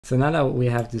So now that we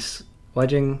have this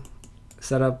wedging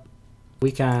set up,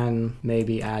 we can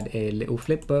maybe add a little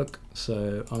flipbook.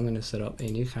 So I'm going to set up a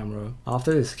new camera.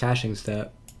 After this caching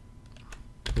step,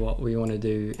 what we want to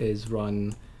do is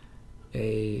run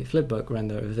a flipbook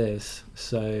render of this.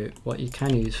 So what you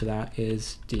can use for that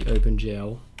is the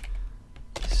OpenGL.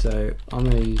 So I'm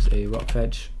going to use a rock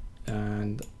fetch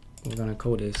and we're going to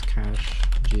call this cache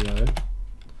geo,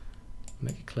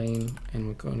 make it clean, and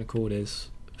we're going to call this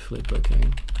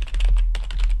flipbooking.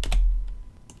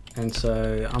 And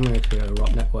so I'm going to create a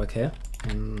rock network here,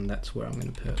 and that's where I'm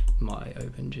going to put my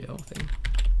OpenGL thing.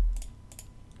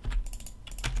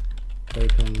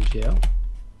 OpenGL.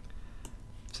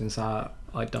 Since I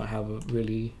don't have a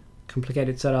really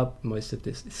complicated setup, most of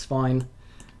this is fine.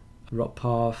 Rock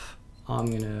path, I'm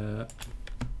going to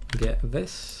get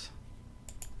this.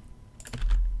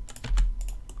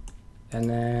 And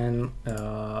then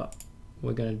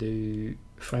we're going to do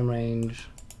frame range,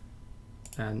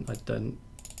 and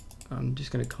I'm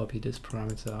just going to copy this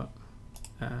parameter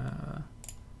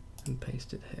and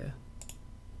paste it here.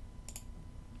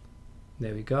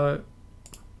 There we go.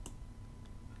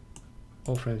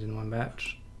 All frames in one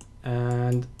batch.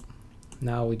 And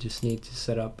now we just need to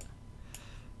set up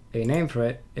a name for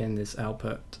it in this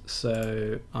output.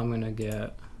 So I'm going to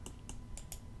get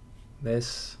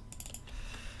this.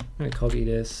 I'm going to copy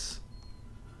this.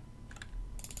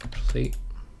 Control-C.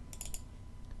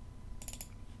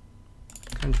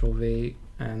 Control-V,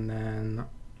 and then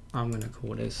I'm going to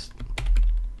call this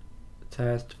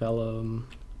test vellum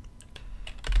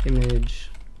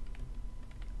image,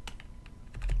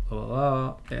 blah, blah,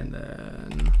 blah, and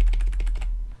then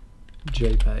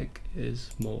JPEG is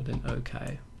more than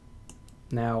okay.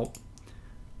 Now,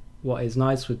 what is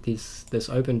nice with this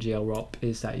OpenGL ROP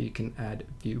is that you can add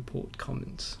viewport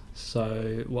comments.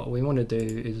 So what we want to do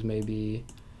is maybe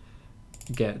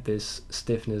get this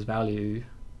stiffness value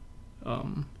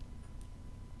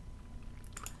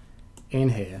in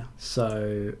here.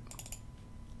 So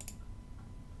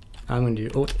I'm going to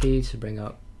do Alt E to bring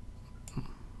up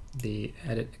the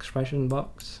edit expression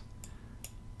box,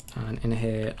 and in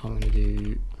here I'm going to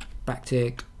do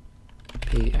backtick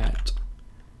p at,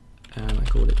 and I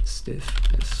call it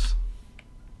stiffness.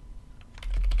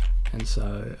 And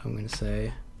so I'm going to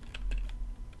say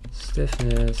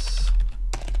stiffness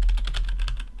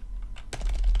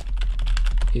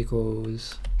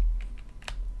equals,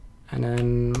 and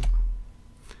then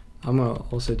I'm going to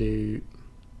also do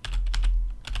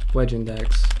wedge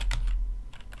index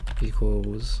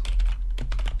equals,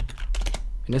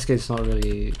 in this case it's not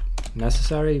really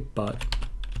necessary, but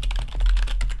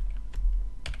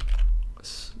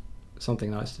it's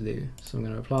something nice to do. So I'm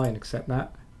going to apply and accept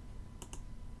that,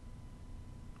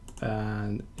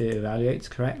 and it evaluates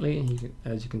correctly.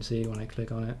 As you can see when I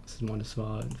click on it, it's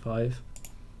 -5.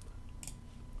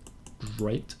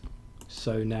 Great.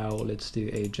 So now let's do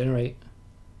a generate.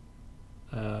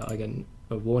 I get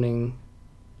a warning,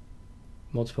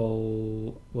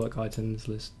 multiple work items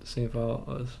list the same file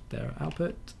as their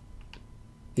output.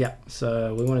 Yeah,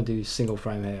 so we want to do single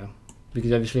frame here,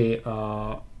 because obviously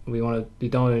we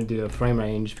don't want to do a frame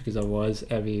range, because otherwise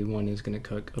everyone is going to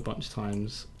cook a bunch of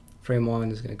times. Frame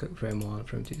 1 is going to cook frame 1,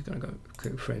 frame 2 is going to go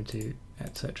cook frame 2,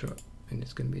 etc. And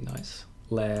it's going to be nice.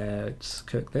 Let's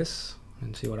cook this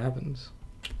and see what happens.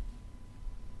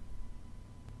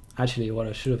 Actually, what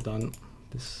I should have done,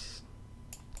 this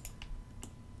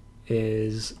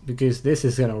is, because this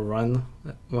is going to run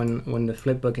when the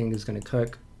flipbooking is going to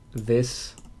cook,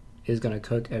 this is going to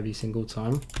cook every single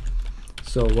time.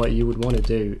 So what you would want to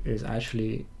do is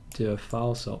actually do a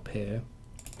file swap here,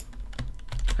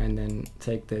 and then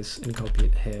take this and copy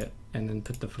it here, and then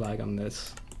put the flag on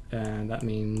this, and that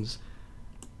means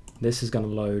this is going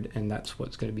to load, and that's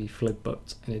what's going to be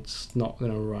flipbooked, and it's not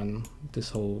going to run this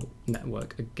whole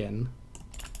network again.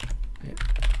 Yeah.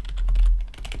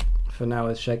 For now,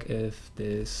 let's check if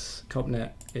this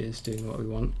copnet is doing what we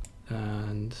want,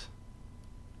 and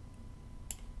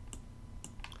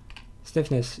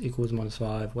stiffness equals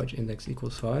 -5, wedge index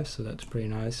equals 5, so that's pretty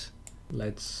nice.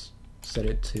 Let's set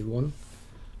it to 1,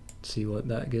 see what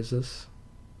that gives us.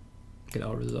 Get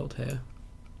our result here.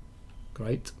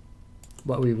 Great.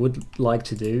 What we would like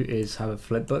to do is have a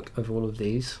flipbook of all of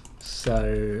these.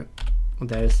 So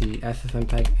there's the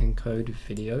FFmpeg encode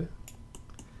video.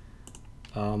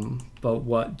 But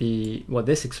what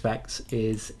this expects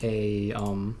is a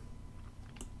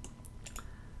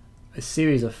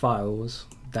series of files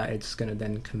that it's going to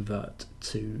then convert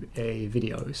to a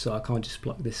video. So I can't just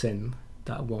plug this in.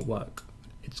 That won't work.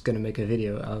 It's going to make a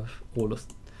video of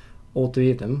all three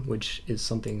of them, which is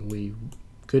something we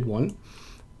could want.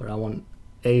 But I want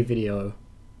a video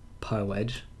per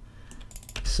wedge,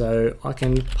 So I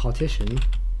can partition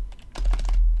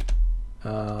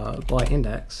by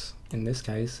index. In this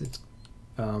case, it's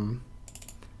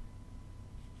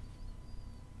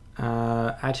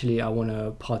actually I want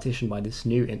to partition by this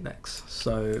new index.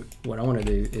 So what I want to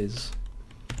do is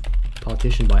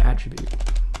partition by attribute,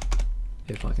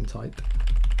 if I can type,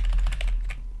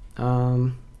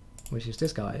 which is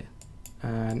this guy,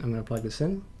 and I'm going to plug this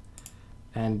in,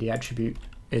 and the attribute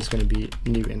is going to be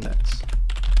new index.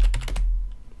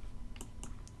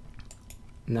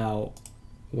 Now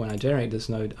when I generate this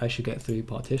node, I should get 3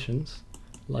 partitions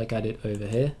like I did over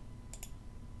here,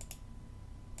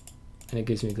 and it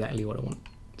gives me exactly what I want.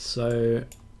 So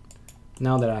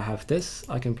now that I have this,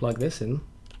 I can plug this in,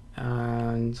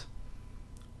 and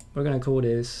we're going to call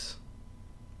this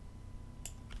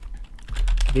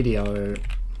video,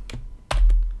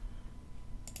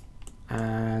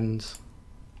 and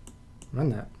run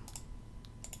that.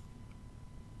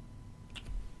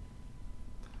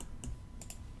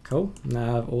 Cool. Now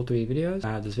I have all 3 videos.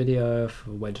 I have this video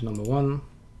for wedge number 1,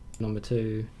 number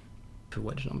 2, for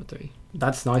wedge number 3.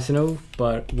 That's nice and all,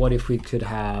 but what if we could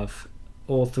have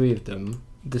all 3 of them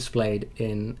displayed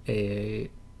in a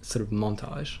sort of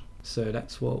montage? So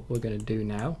that's what we're going to do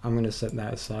now. I'm going to set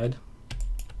that aside.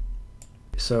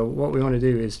 So what we want to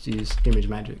do is to use image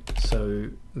magic. So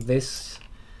this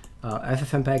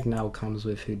FFmpeg now comes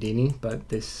with Houdini, but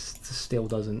this still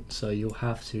doesn't, so you'll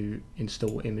have to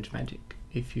install image magic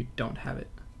if you don't have it.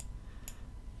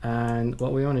 And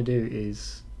what we want to do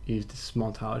is use this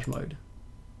montage mode,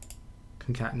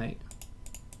 concatenate.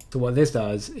 So what this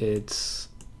does, it's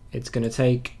going to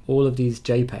take all of these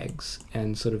JPEGs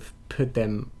and sort of put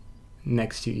them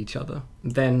next to each other.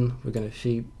 Then we're going to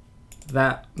feed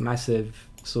that massive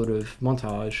sort of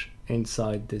montage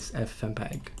inside this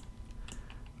FFmpeg.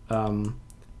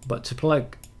 But to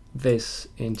plug this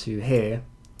into here,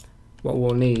 what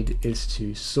we'll need is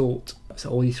to sort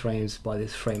all these frames by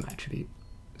this frame attribute.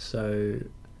 So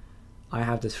I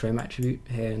have this frame attribute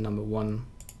here, number 1,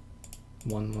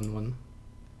 1, 1, 1,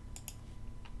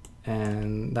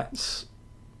 and that's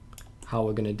how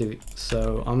we're going to do it.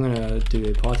 So I'm going to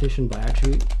do a partition by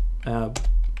attribute, and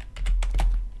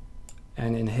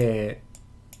in here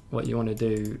what you want to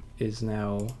do is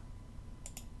now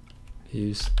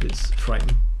use this frame.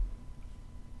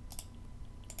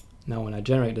 Now when I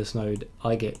generate this node,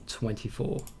 I get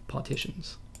 24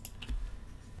 partitions.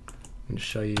 I'm going to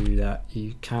show you that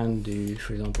you can do,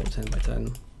 for example, 10 by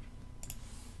 10,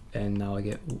 and now I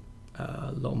get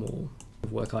a lot more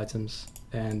work items,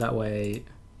 and that way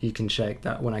you can check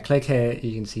that when I click here,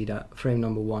 you can see that frame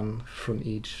number 1 from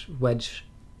each wedge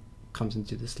comes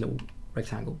into this little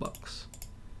rectangle box.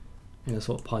 And that's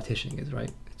what partitioning is,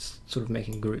 right? It's sort of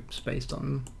making groups based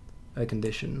on a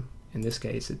condition. In this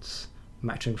case, it's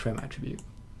matching frame attribute.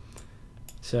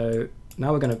 So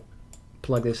now we're going to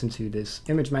plug this into this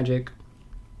image magic,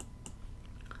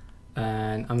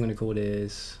 and I'm going to call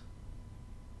this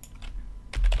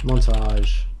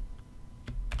montage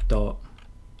dot,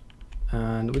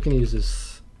 and we can use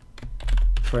this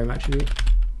frame attribute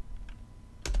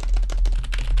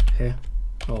here,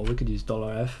 or we could use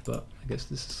 $F, but I guess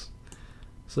this is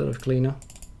sort of cleaner.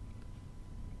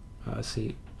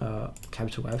 See,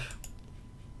 capital F.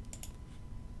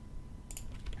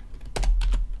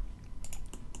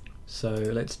 So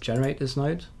let's generate this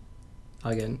node.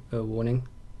 Again, a warning.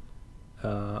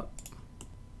 I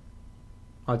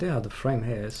do have the frame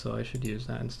here, so I should use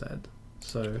that instead.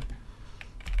 So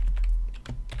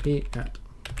p at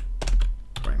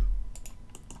frame.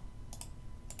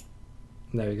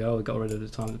 There we go. We got rid of the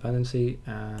time dependency,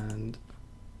 and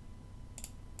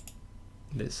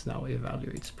this now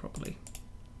evaluates properly.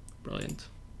 Brilliant.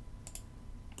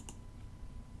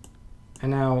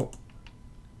 And now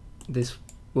this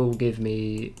will give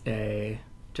me a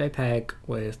JPEG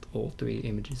with all 3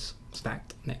 images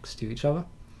stacked next to each other.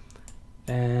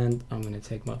 And I'm going to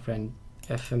take my friend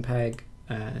FFmpeg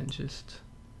and just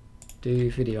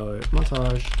do video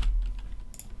montage,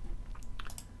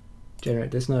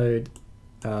 generate this node,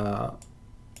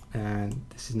 and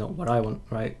this is not what I want,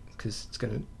 right? Because it's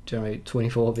going to generate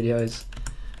 24 videos.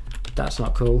 That's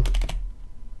not cool.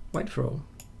 Wait for all.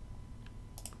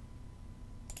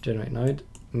 Generate node.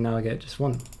 Now I get just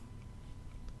 1.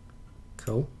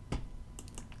 Cool.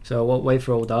 So what wait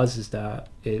for all does is that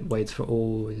it waits for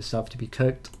all the stuff to be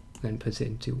cooked, then puts it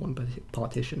into one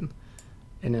partition,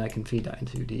 and then I can feed that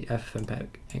into the FFmpeg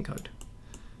encode.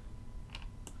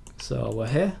 So we're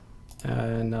here,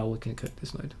 and now we can cook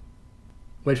this node.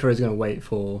 Wait for is going to wait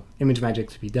for image magic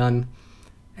to be done,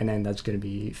 and then that's going to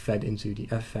be fed into the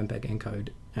FFmpeg encode,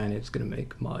 and it's going to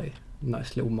make my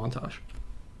nice little montage.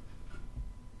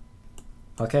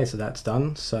 Okay, so that's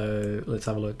done. So let's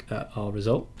have a look at our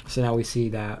result. So now we see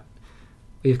that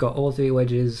we've got all three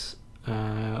wedges.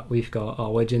 We've got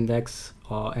our wedge index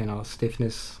and our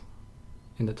stiffness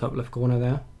in the top left corner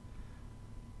there.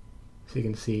 So you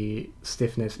can see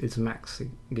stiffness is max, it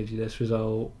gives you this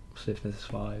result. Stiffness is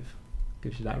 5,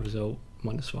 gives you that result,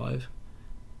 -5.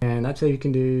 And that's how you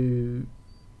can do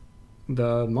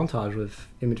the montage with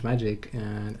ImageMagick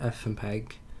and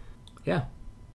FMPEG. Yeah.